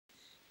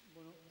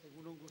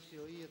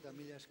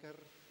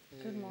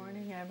Good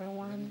morning,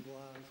 everyone,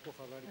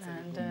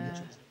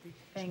 and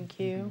thank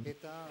you,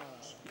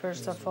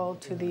 first of all,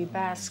 to the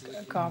Basque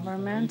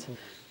government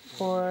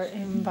for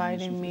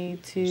inviting me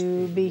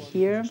to be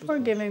here, for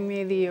giving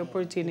me the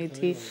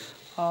opportunity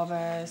of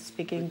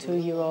speaking to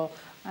you all.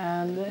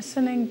 And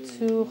listening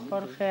to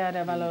Jorge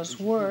Arevalo's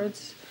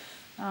words,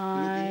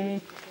 I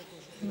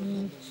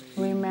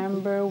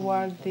remember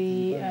what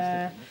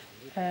the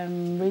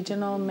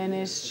regional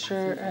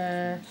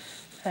minister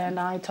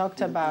and I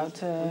talked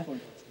about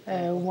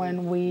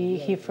when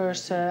he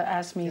first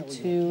asked me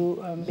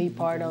to be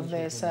part of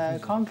this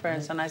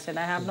conference. And I said,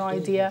 I have no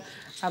idea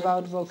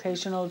about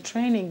vocational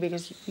training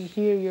because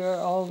here you're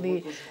all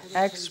the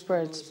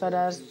experts. But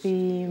as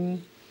the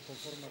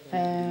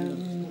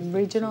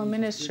regional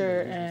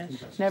minister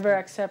never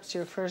accepts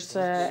your first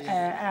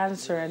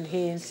answer, and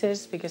he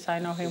insists, because I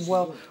know him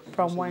well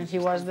from when he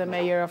was the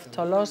mayor of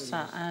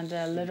Tolosa, and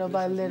little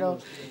by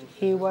little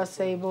he was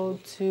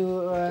able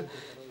to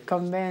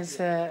convince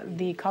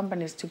the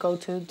companies to go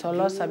to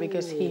Tolosa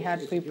because he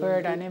had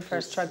prepared an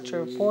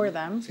infrastructure for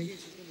them.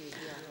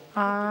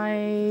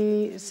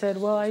 I said,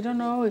 well, I don't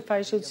know if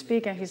I should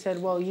speak. And he said,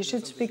 well, you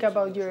should speak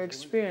about your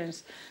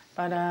experience.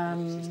 But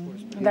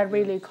that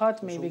really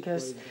caught me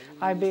because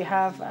I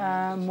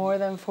have more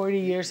than 40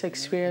 years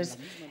experience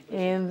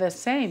in the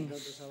same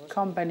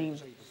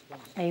company,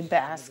 a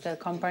Basque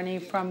company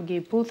from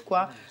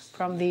Gipuzkoa,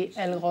 from the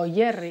El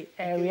Goierri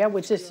area,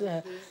 which is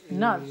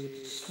not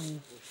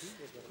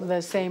the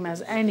same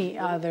as any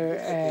other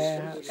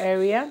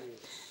area.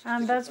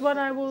 And that's what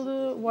I will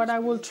do, what I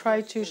will try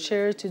to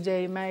share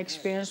today, my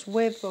experience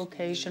with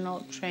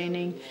vocational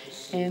training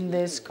in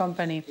this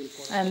company.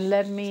 And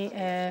let me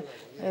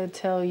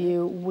tell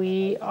you,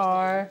 we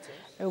are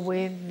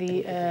with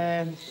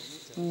the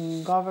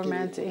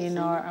government in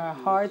our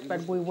heart,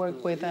 but we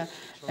work with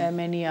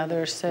many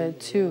others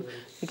too,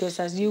 because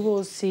as you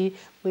will see,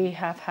 we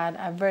have had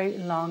a very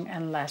long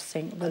and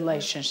lasting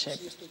relationship.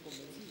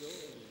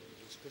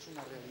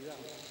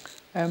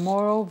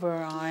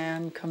 Moreover, I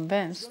am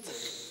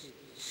convinced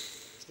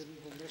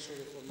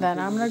that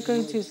I'm not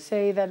going to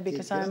say that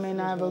because I'm in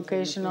a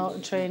vocational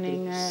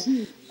training,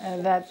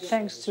 that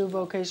thanks to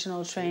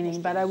vocational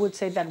training, but I would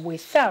say that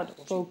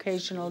without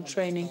vocational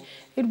training,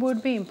 it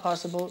would be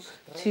impossible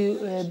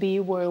to be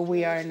where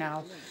we are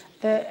now.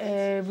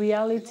 The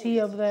reality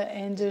of the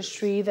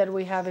industry that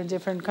we have in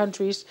different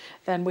countries,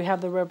 and we have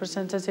the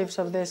representatives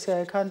of these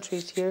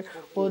countries here,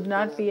 would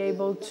not be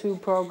able to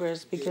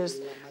progress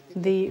because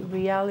the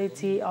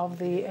reality of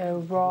the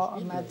raw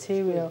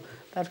material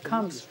that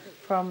comes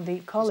from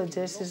the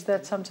colleges is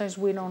that sometimes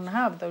we don't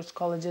have those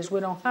colleges, we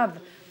don't have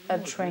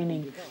that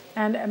training.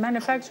 And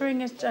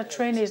manufacturing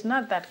training is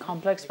not that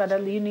complex, but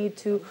you need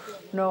to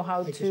know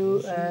how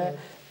to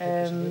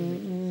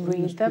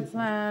read the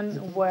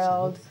plan,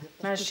 weld,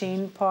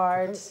 machine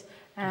parts,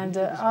 and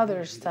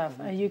other stuff.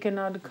 You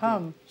cannot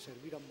come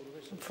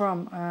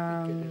from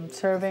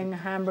serving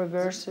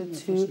hamburgers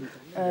to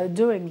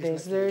doing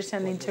this. There is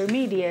an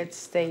intermediate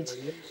stage,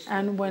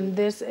 and when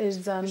this is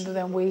done,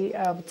 then we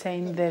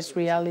obtain this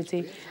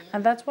reality.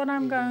 And that's what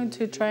I'm going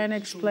to try and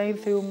explain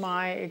through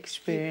my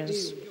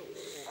experience,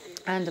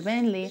 and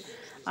mainly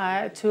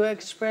to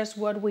express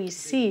what we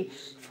see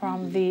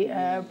from the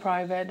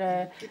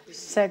private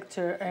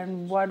sector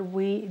and what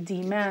we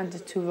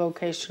demand to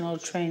vocational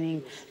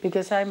training.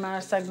 Because I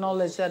must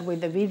acknowledge that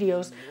with the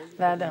videos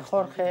that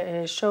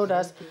Jorge showed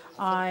us,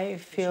 I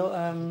feel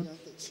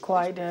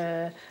quite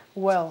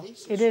well.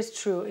 It is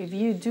true, if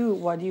you do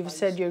what you've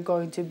said you're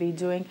going to be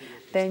doing,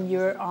 then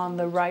you're on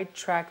the right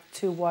track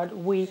to what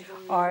we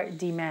are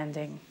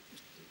demanding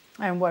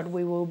and what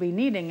we will be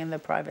needing in the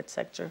private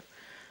sector.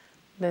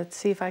 Let's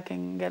see if I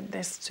can get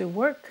this to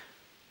work.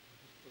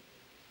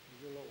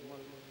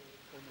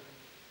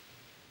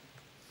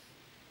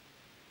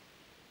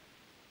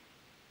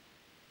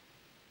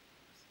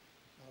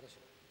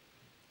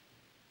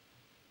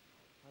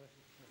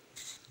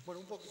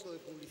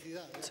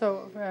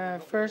 So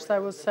first I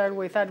will start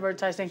with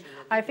advertising.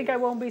 I think I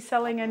won't be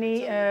selling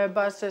any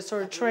buses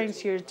or trains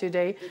here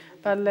today,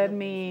 but let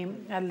me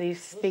at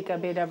least speak a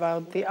bit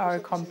about our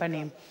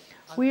company.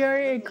 We are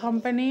a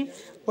company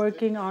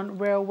working on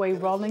railway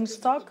rolling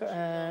stock,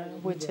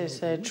 which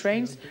is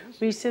trains.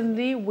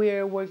 Recently,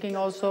 we're working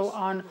also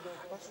on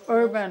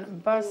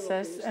urban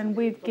buses, and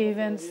we've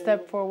given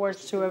step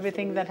forwards to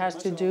everything that has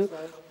to do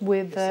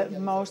with the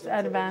most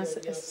advanced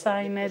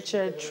signage,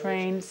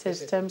 train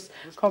systems,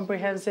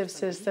 comprehensive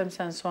systems,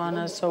 and so on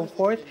and so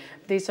forth.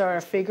 These are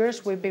our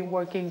figures. We've been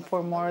working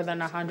for more than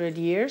 100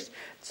 years.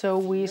 So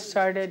we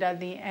started at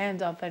the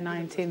end of the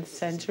 19th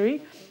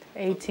century,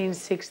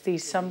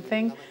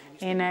 1860-something,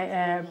 in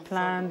a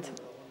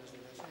plant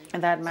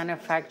that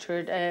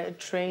manufactured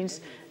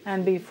trains,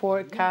 and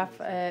before CAF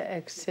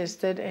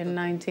existed in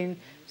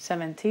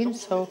 1917,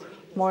 so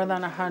more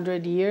than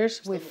 100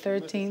 years, with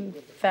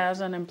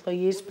 13,000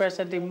 employees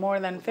present in more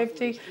than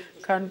 50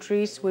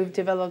 countries. We've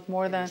developed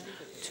more than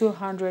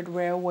 200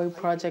 railway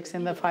projects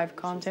in the 5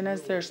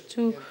 continents. There's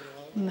 2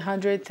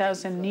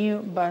 100,000 new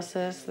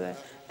buses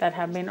that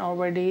have been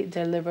already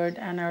delivered,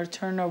 and our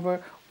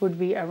turnover would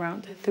be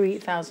around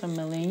 3,000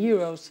 million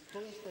euros.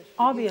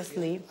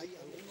 Obviously,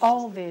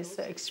 all this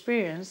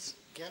experience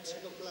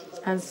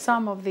and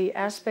some of the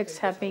aspects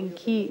have been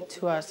key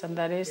to us, and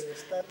that is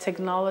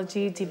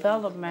technology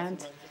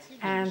development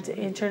and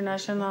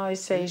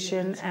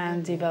internationalization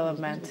and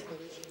development.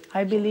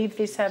 I believe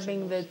these have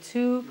been the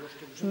two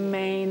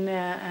main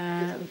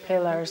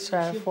pillars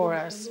for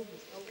us.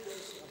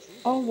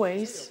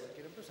 Always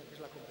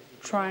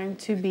trying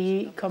to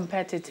be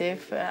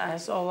competitive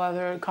as all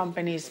other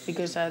companies,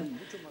 because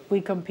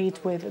we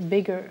compete with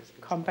bigger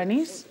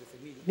companies,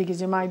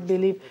 because you might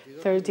believe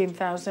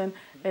 13,000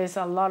 is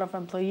a lot of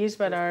employees,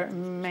 but our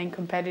main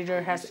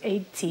competitor has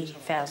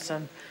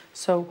 80,000.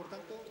 So,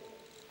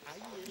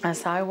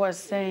 as I was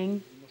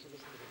saying,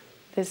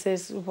 this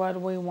is what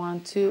we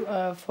want to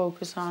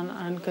focus on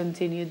and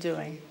continue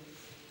doing.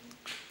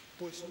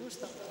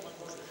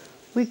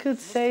 We could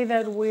say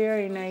that we're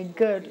in a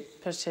good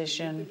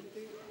position.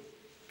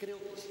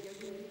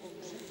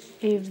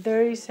 If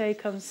there is a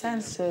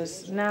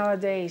consensus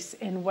nowadays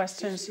in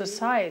Western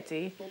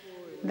society,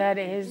 that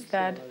is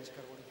that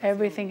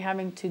everything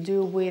having to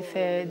do with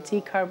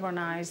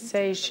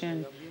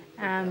decarbonization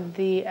and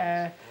the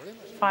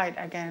fight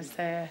against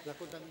the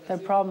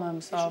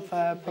problems of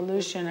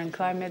pollution and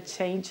climate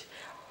change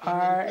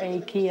are a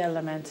key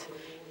element.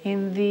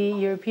 In the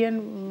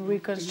European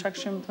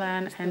Reconstruction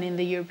Plan and in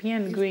the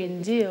European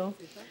Green Deal,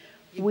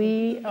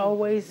 we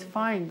always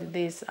find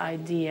this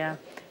idea.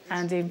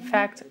 And in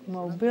fact,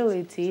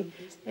 mobility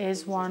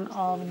is one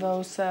of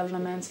those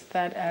elements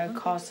that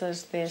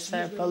causes this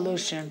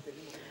pollution.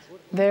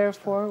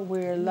 Therefore,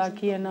 we're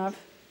lucky enough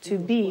to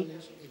be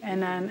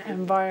in an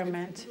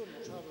environment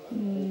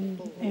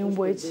in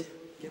which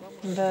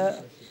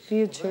the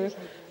future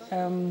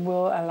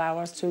will allow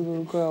us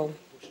to grow.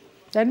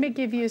 Let me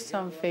give you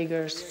some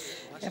figures.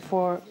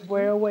 For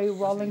railway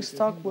rolling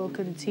stock will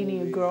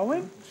continue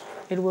growing.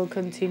 It will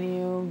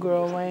continue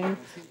growing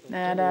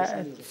at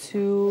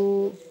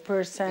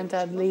 2%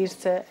 at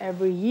least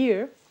every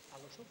year.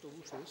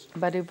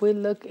 But if we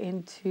look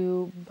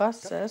into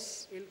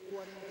buses,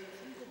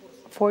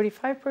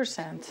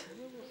 45%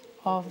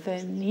 of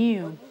the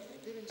new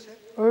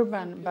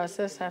urban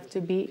buses have to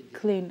be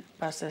clean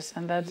buses,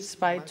 and that's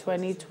by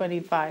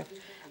 2025,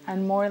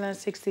 and more than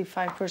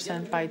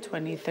 65% by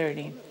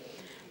 2030.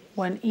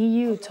 When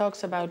EU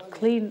talks about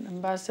clean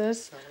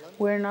buses,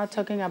 we're not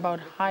talking about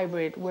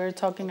hybrid. We're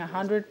talking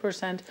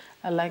 100%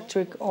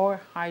 electric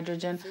or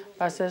hydrogen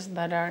buses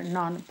that are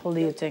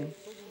non-polluting.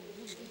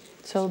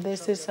 So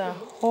this is a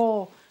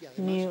whole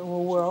new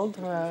world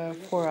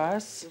for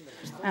us.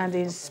 And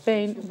in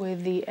Spain,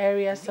 with the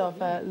areas of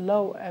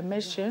low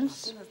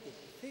emissions,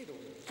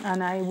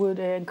 and I would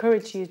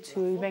encourage you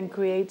to even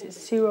create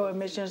zero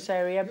emissions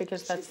area,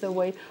 because that's the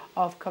way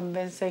of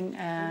convincing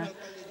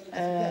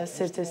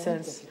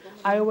citizens.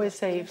 I always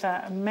say, if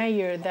a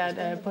mayor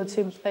that puts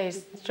in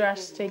place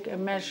drastic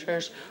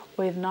measures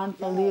with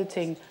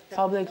non-polluting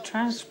public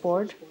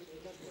transport,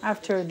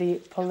 after the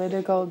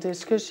political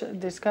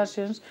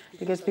discussions,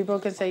 because people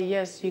can say,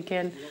 yes, you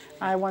can,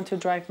 I want to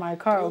drive my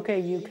car. Okay,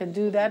 you can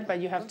do that, but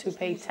you have to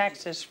pay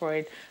taxes for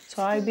it.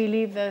 So I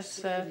believe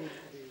there's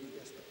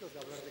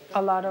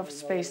a lot of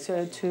space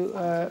to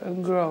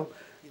grow.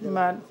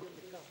 But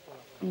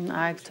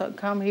I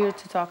come here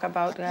to talk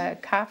about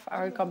CAF,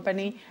 our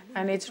company,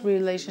 and its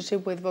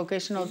relationship with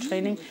vocational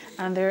training.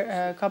 And there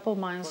are a couple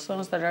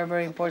milestones that are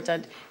very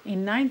important.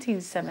 In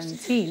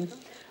 1917,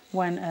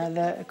 when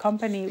the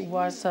company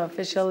was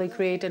officially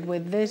created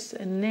with this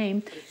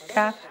name,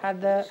 CAF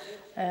had the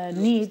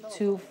need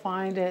to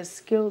find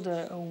skilled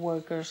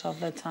workers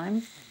of the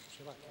time.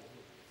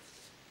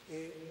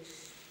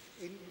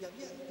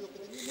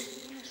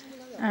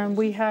 And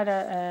we had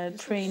a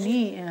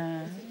trainee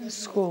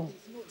school.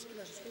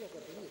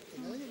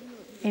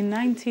 In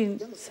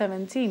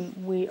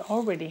 1917, we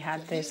already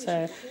had this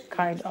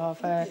kind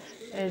of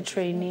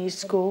trainee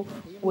school,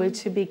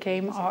 which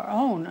became our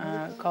own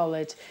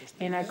college.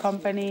 In a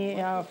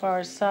company of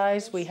our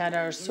size, we had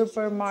our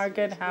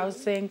supermarket,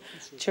 housing,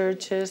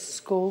 churches,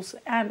 schools,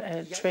 and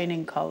a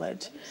training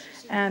college.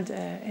 And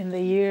in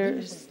the year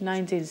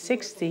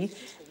 1960,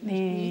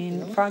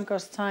 in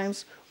Franco's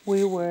times,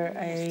 we were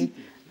a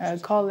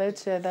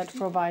college that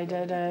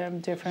provided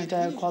different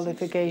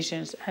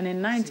qualifications. And in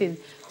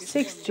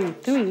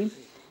 1963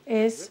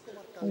 is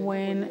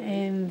when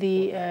in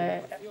the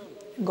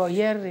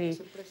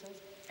Goierri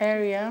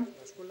area,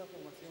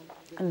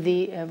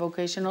 the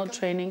vocational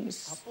training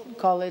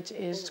college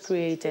is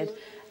created.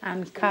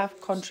 And CAF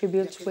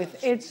contributes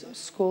with its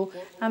school,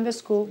 and the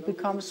school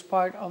becomes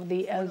part of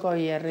the El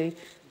Goierri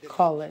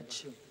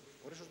College.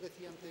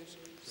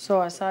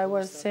 So as I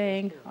was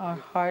saying, our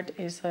heart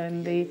is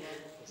in the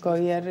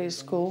Goierri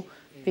School,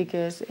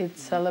 because it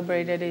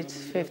celebrated its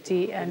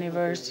 50th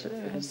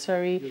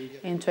anniversary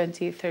in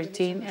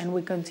 2013, and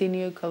we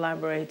continue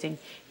collaborating.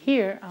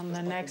 Here on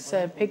the next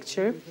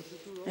picture,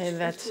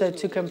 that's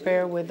to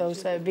compare with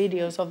those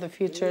videos of the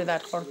future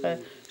that Jorge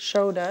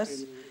showed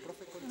us.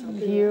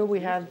 Here we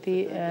have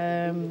the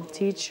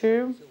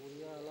teacher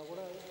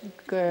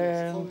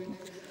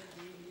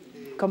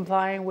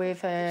complying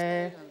with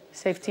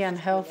safety and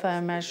health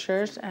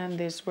measures, and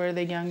these were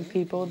the young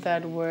people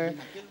that were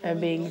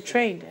being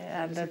trained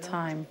at the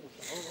time.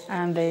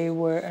 And they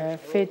were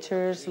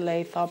fitters,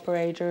 lathe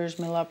operators,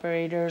 mill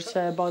operators,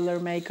 boiler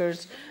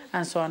makers,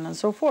 and so on and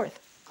so forth.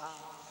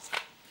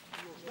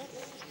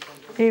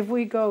 If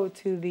we go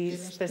to the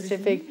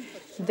specific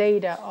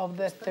data of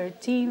the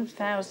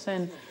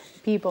 13,000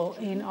 people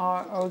in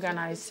our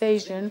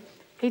organization,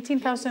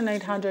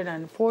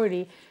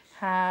 18,840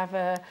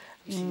 have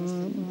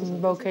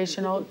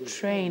vocational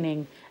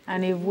training.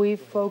 And if we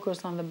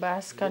focus on the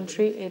Basque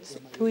Country, it's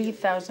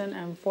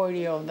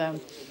 3,040 of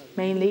them,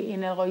 mainly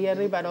in El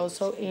Goierri, but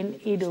also in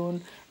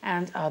Irún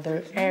and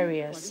other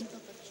areas.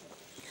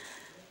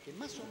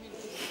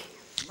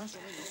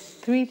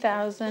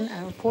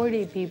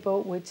 3,040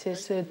 people, which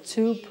is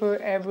 2 per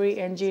every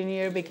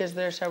engineer, because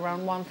there's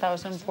around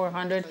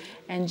 1,400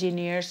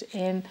 engineers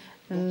in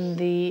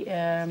the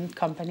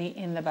company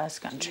in the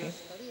Basque Country.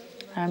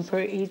 And per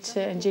each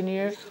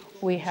engineer,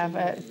 we have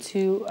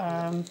 2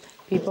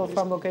 people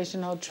from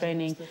vocational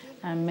training.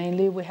 And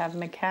mainly we have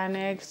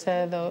mechanics,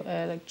 the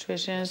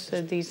electricians,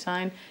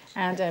 design,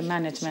 and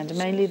management,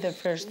 mainly the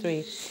first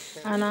 3.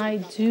 And I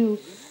do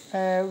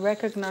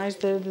recognize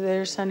that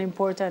there's an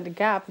important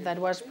gap that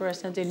was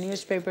present in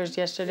newspapers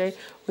yesterday,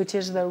 which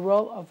is the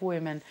role of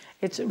women.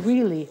 It's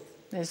really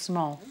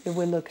small if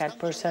we look at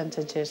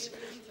percentages.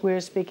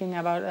 We're speaking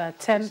about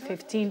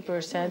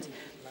 10–15%,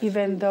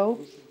 even though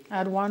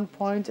at one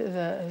point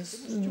the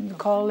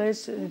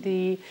college,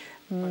 the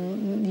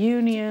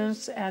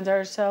unions and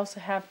ourselves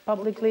have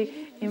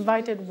publicly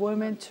invited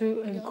women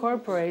to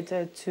incorporate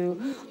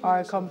to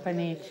our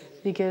company,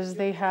 because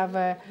they have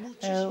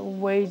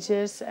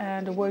wages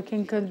and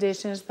working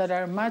conditions that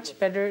are much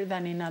better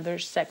than in other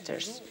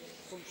sectors.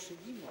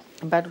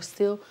 But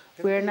still,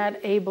 we're not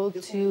able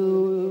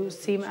to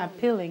seem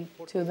appealing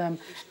to them.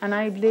 And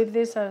I believe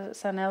this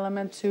as an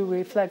element to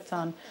reflect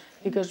on,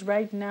 because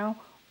right now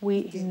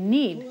we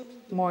need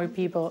more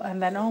people,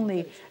 and then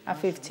only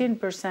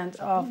 15%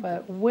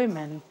 of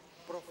women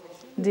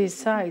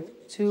decide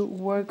to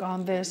work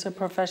on these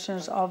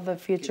professions of the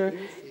future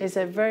is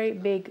a very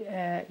big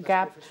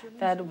gap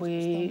that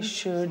we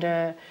should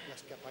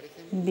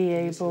be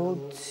able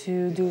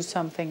to do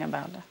something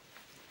about.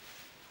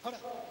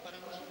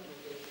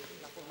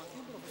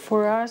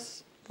 For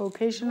us,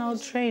 vocational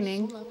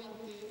training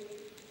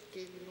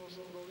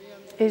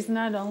is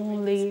not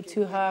only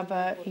to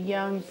have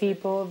young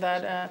people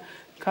that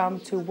come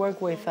to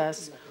work with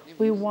us.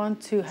 We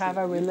want to have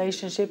a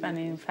relationship, and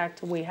in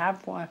fact we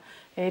have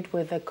it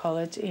with the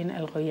college in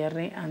El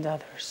Goierri and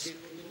others.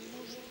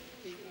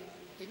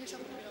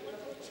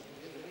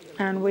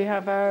 And we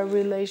have a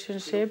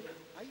relationship,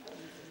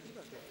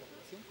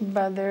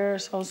 but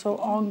there's also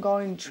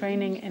ongoing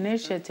training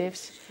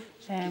initiatives,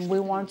 and we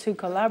want to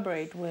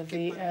collaborate with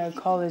the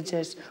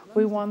colleges.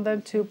 We want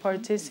them to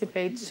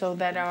participate so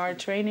that our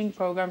training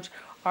programs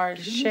are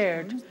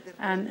shared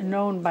and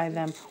known by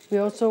them. We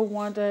also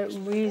want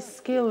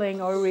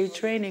reskilling or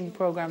retraining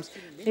programs.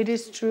 It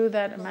is true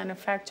that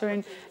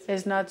manufacturing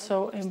is not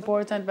so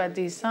important, but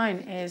design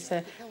is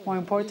more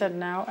important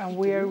now, and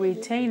we are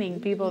retaining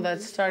people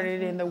that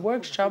started in the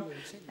workshop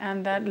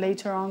and that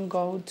later on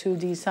go to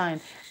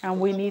design. And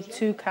we need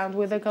to count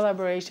with the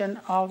collaboration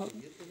of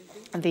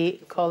the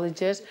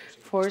colleges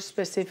for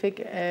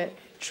specific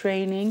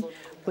training.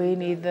 We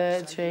need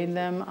to train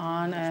them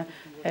on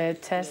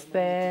test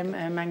them,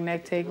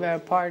 magnetic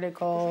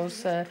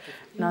particles,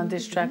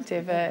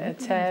 non-destructive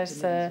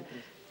tests,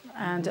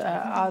 and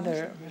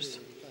others.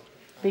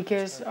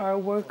 Because our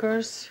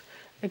workers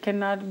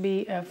cannot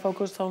be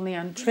focused only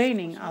on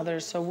training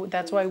others, so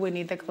that's why we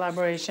need the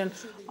collaboration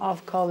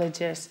of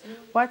colleges.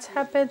 What's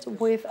happened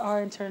with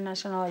our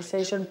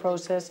internationalization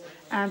process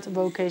and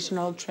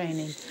vocational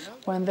training?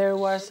 When there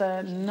was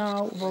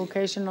no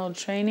vocational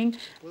training,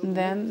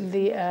 then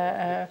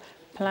the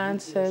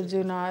plants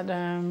do not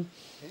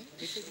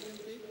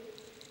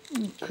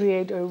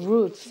create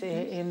roots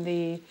in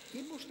the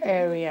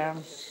area.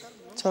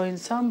 So in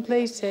some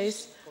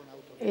places,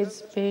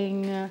 it's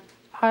being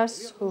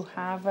us who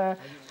have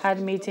had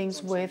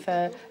meetings with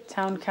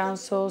town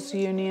councils,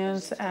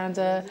 unions, and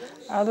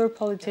other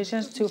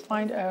politicians to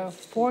find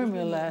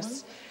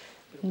formulas,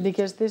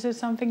 because this is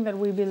something that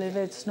we believe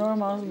it's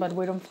normal, but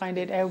we don't find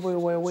it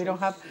everywhere. We don't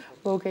have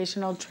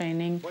vocational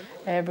training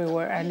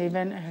everywhere, and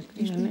even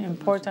in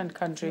important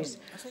countries.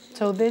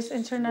 So this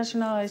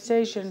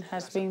internationalization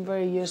has been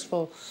very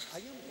useful,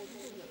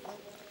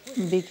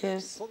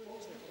 because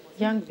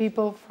young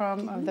people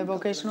from the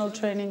vocational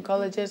training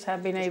colleges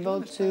have been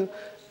able to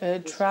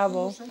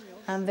travel,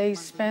 and they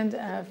spend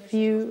a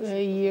few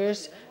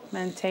years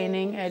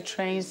maintaining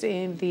trains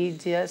in the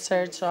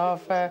deserts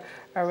of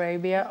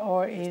Arabia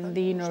or in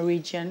the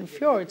Norwegian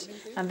fjords,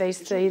 and they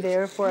stay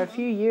there for a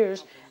few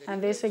years,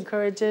 and this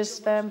encourages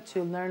them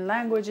to learn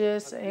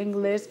languages,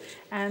 English,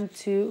 and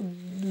to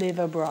live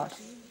abroad.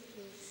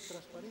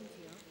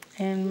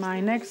 In my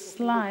next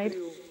slide,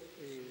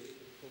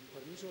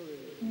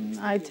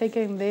 I've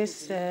taken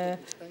this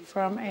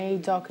from a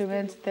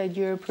document that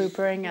you're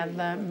preparing at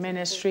the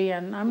ministry,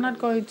 and I'm not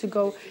going to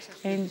go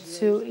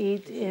into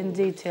it in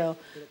detail.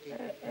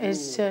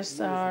 It's just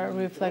a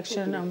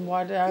reflection on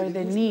what are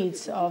the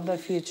needs of the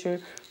future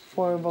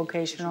for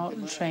vocational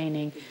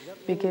training,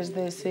 because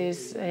this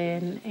is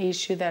an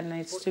issue that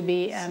needs to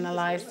be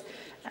analyzed,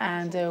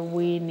 and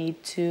we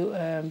need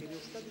to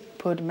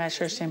put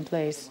measures in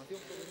place.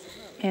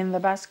 In the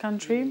Basque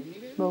Country,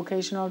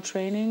 vocational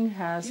training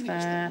has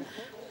an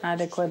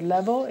adequate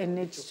level. It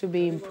needs to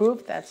be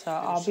improved. That's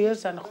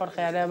obvious, and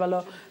Jorge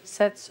Arevalo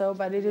said so.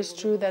 But it is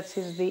true that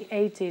since the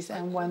 80s,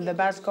 and when the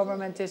Basque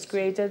government is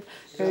created,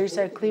 there is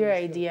a clear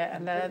idea,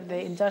 and that the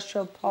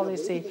industrial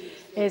policy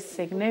is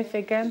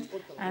significant,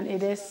 and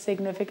it is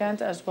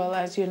significant as well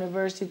as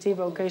university,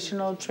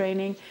 vocational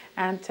training,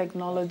 and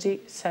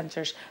technology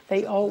centers.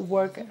 They all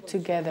work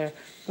together.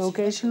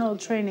 Vocational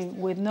training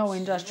with no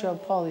industrial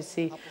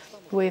policy,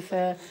 with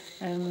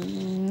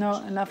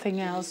nothing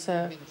else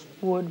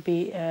would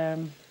be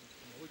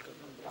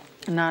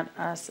not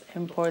as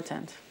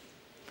important.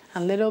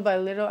 And little by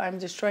little, I'm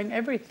destroying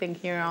everything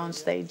here on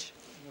stage.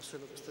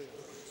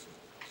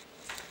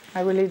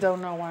 I really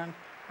don't know what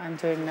I'm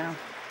doing now.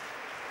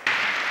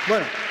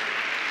 Bueno,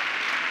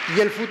 ¿y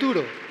el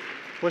futuro?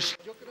 Pues.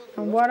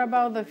 And what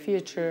about the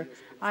future?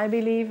 I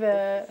believe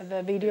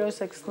the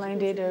videos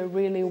explained it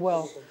really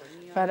well.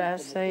 But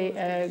as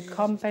a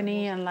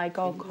company, and like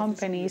all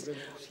companies,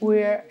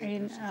 we're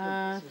in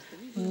a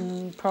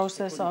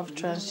process of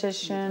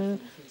transition,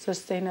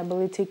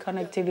 sustainability,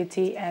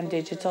 connectivity, and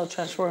digital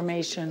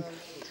transformation.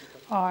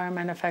 Our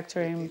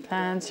manufacturing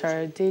plants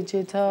are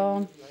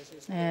digital,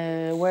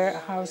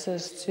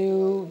 warehouses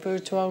too,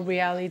 virtual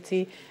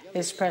reality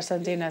is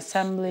present in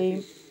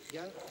assembly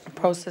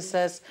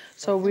processes.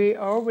 So we're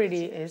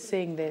already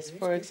seeing this.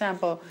 For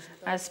example,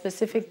 a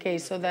specific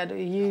case so that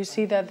you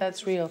see that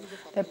that's real.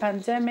 The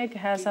pandemic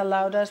has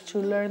allowed us to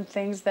learn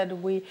things that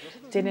we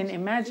didn't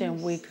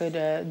imagine we could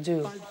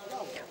do.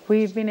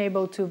 We've been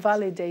able to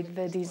validate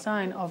the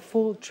design of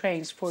full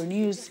trains for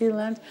New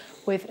Zealand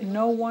with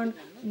no one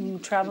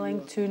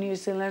traveling to New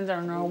Zealand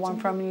or no one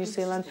from New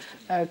Zealand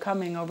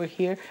coming over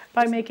here,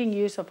 by making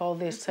use of all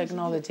these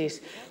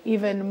technologies.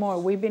 Even more,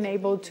 we've been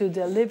able to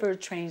deliver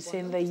trains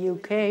in the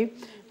UK.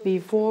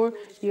 Before,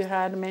 you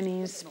had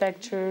many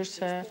inspectors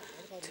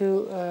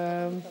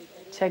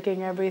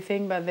checking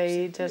everything, but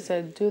they just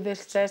said, do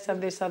this test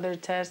and this other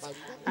test,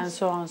 and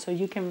so on. So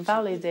you can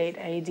validate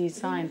a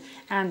design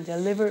and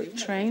deliver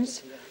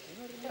trains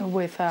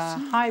with a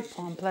high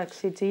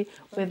complexity,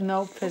 with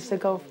no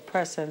physical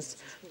presence.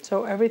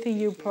 So everything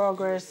you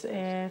progress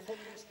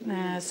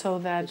so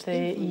that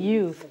the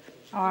youth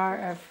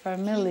are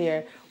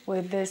familiar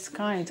with this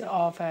kind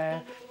of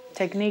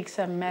techniques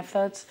and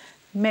methods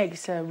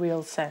makes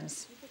real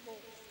sense.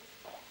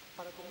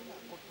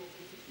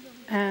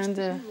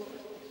 And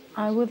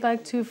I would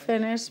like to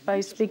finish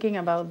by speaking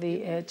about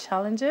the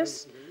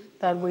challenges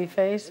that we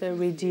face: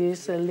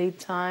 reduce lead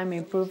time,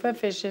 improve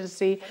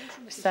efficiency,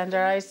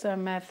 standardize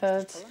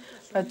methods.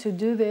 But to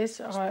do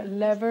this, our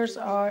levers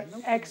are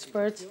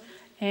experts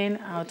in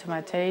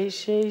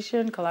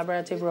automation,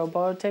 collaborative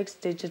robotics,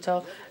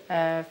 digital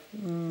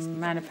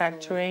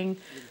manufacturing,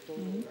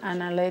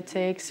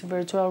 analytics,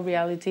 virtual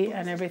reality,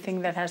 and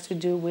everything that has to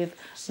do with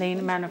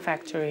lean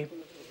manufacturing.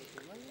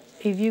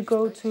 If you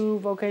go to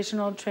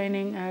vocational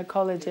training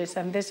colleges,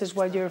 and this is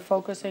what you're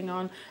focusing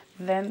on,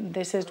 then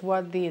this is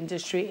what the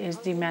industry is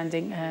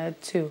demanding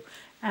too.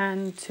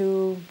 And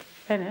to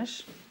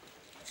finish,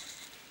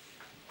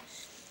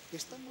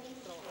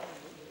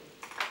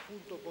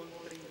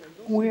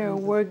 we're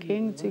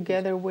working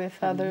together with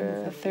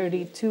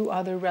 32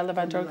 other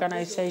relevant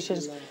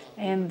organizations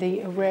in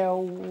the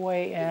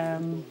railway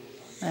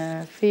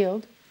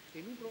field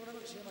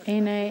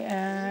in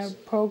a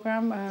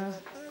program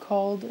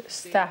called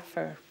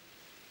Staffer.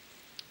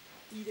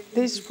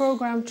 This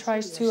program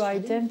tries to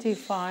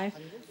identify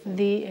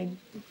the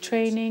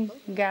training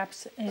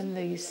gaps in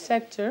the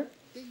sector,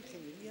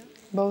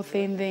 both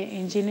in the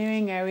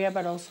engineering area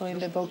but also in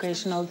the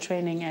vocational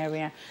training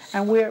area.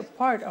 And we're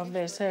part of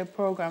this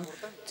program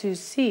to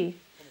see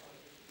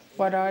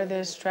what are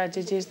the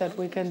strategies that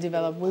we can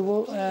develop. We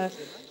will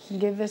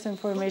give this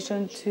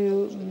information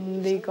to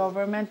the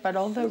government, but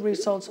all the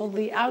results, all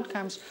the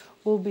outcomes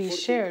will be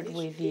shared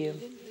with you.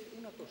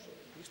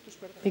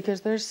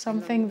 Because there's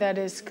something that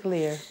is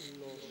clear.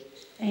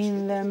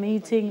 In the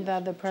meeting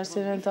that the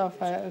president of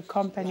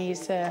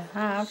companies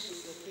have,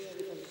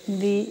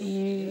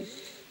 the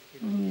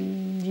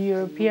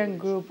European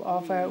group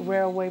of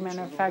railway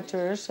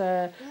manufacturers,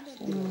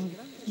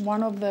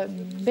 one of the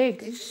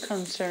big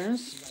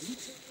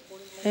concerns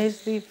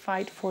is the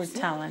fight for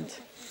talent.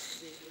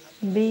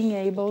 Being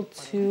able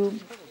to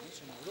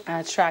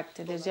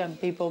attract these young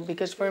people,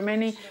 because for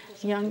many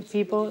young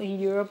people in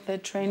Europe, the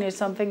train is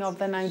something of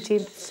the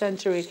 19th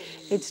century.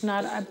 It's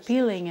not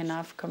appealing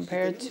enough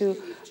compared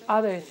to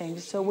other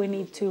things. So we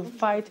need to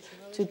fight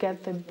to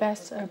get the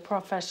best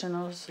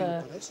professionals.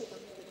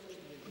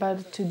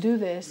 But to do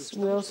this,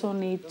 we also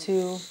need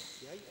to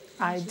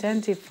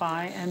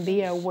identify and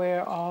be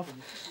aware of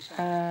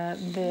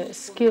the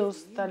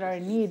skills that are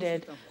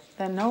needed,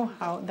 the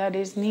know-how that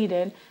is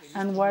needed,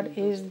 and what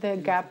is the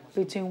gap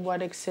between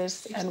what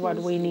exists and what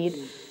we need.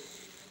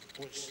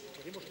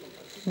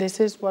 This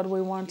is what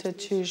we wanted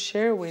to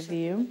share with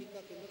you.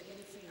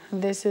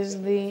 This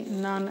is the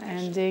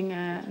non-ending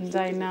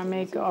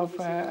dynamic of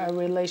a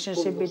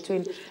relationship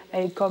between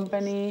a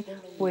company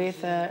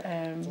with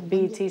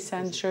BT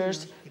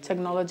centers,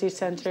 technology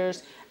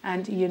centers,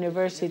 and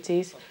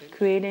universities,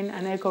 creating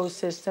an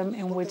ecosystem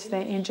in which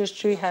the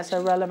industry has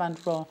a relevant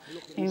role.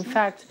 In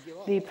fact,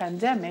 the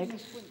pandemic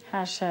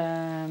has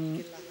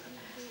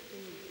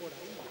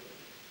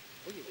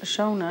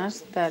shown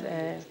us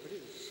that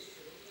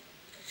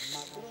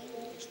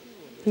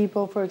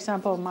people, for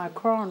example,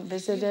 Macron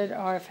visited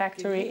our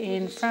factory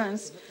in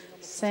France,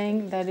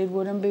 saying that it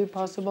wouldn't be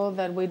possible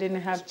that we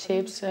didn't have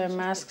chips,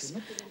 masks,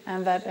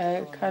 and that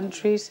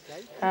countries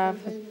have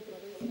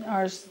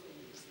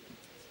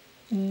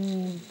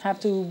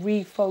to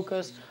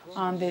refocus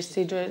on this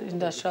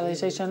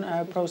industrialization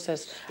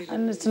process.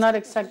 And it's not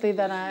exactly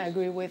that I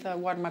agree with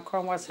what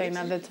Macron was saying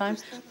at the time,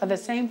 but the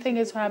same thing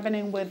is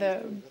happening with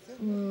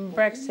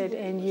Brexit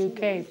in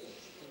UK.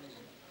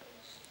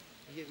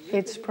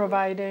 It's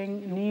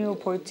providing new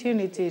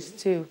opportunities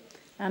too.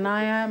 And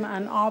I am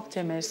an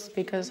optimist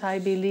because I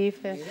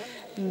believe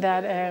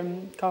that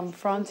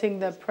confronting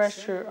the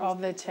pressure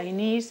of the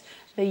Chinese,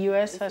 the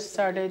US has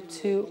started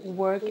to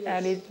work,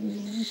 and it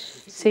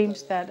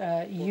seems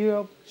that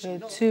Europe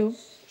too,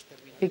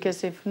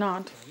 because if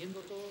not,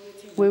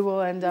 we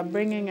will end up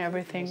bringing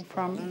everything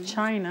from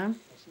China.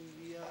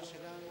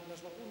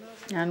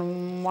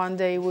 And one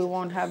day we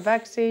won't have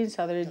vaccines,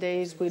 other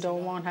days we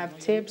won't have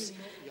tips,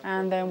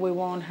 and then we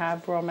won't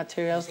have raw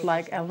materials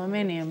like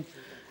aluminium.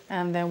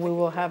 And then we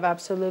will have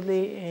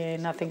absolutely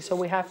nothing. So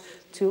we have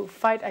to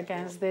fight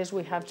against this.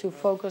 We have to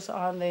focus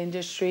on the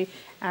industry,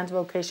 and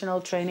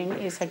vocational training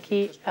is a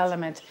key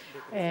element.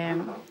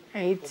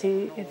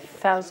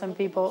 80,000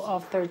 people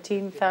of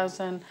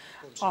 13,000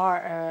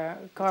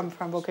 come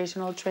from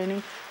vocational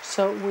training.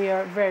 So we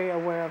are very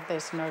aware of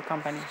this in our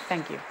company.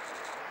 Thank you.